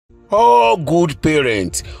All good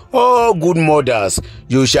parents, all good mothers,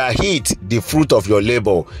 you shall eat the fruit of your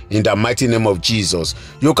labor in the mighty name of Jesus.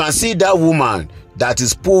 You can see that woman that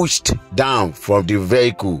is pushed down from the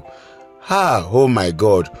vehicle. Oh my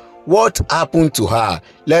God. What happened to her?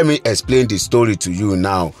 Let me explain the story to you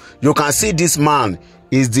now. You can see this man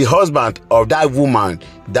is the husband of that woman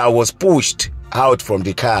that was pushed out from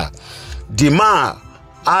the car. The man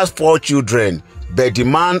has 4 children, but the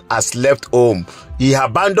man has left home. He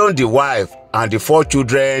abandoned the wife and the 4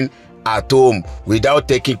 children at home without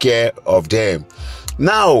taking care of them.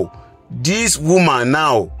 Now, this woman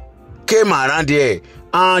now came around here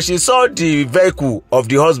and she saw the vehicle of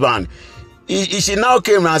the husband. She now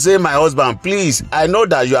came and said, my husband, please, I know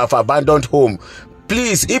that you have abandoned home.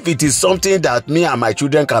 Please, if it is something that me and my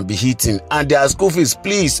children can be eating and their school fees,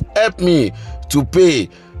 please help me to pay.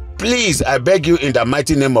 Please, I beg you in the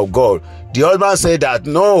mighty name of God. The husband said that,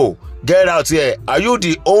 no, get out here. Are you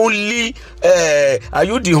the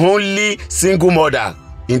only single mother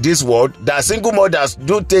in this world? That single mothers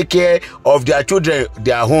do take care of their children,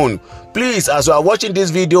 their own. Please, as you are watching this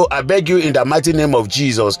video, I beg you in the mighty name of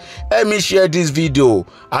Jesus, help me share this video,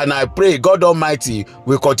 and I pray God Almighty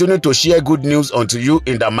will continue to share good news unto you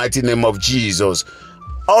in the mighty name of Jesus.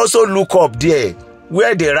 Also look up there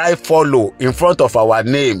where they write follow in front of our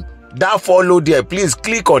name. That follow there, please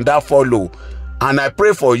click on that follow, and I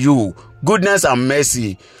pray for you goodness and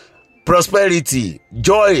mercy, prosperity,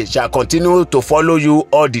 joy shall continue to follow you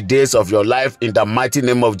all the days of your life in the mighty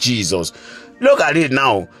name of Jesus. Look at it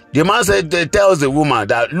now. The man tells the woman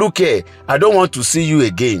that, look here, I don't want to see you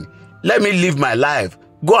again. Let me live my life.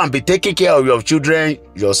 Go and be taking care of your children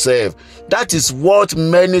yourself. That is what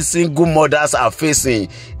many single mothers are facing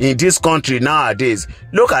in this country nowadays.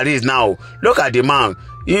 Look at it now. Look at the man.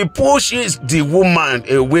 He pushes the woman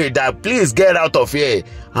away that, please get out of here.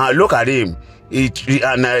 And look at him.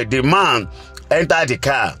 The man entered the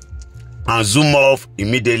car and zoom off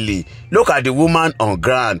immediately. Look at the woman on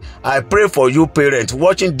ground. I pray for you parents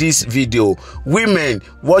watching this video, women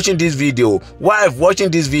watching this video, wife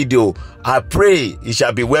watching this video. I pray it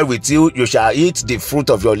shall be well with you. You shall eat the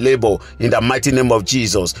fruit of your labor in the mighty name of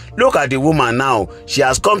Jesus. Look at the woman now. She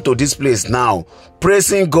has come to this place now,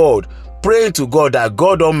 praising God, praying to God that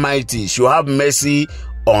God Almighty should have mercy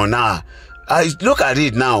on her. Look at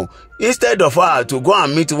it now. Instead of her to go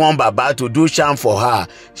and meet one Baba to do charm for her,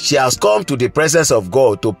 she has come to the presence of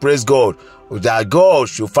God to praise God that God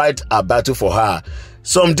should fight a battle for her.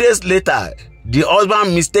 Some days later, the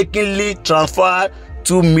husband mistakenly transferred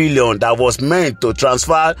 2 million that was meant to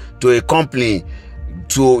transfer to a company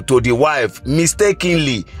to the wife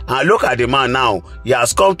mistakenly. And look at the man now. He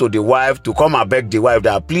has come to the wife to come and beg the wife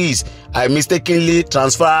that, please, I mistakenly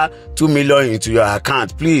transfer 2 million into your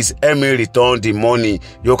account. Please help me return the money.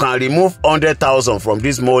 You can remove 100,000 from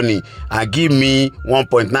this money and give me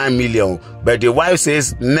 1.9 million. But the wife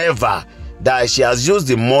says never, that she has used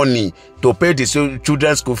the money to pay the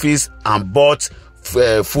children's school fees and bought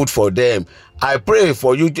food for them. I pray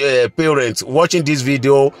for you parents watching this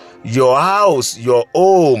video, your house, your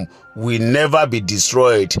home will never be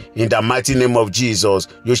destroyed in the mighty name of Jesus.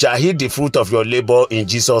 You shall eat the fruit of your labor in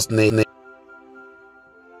Jesus' name.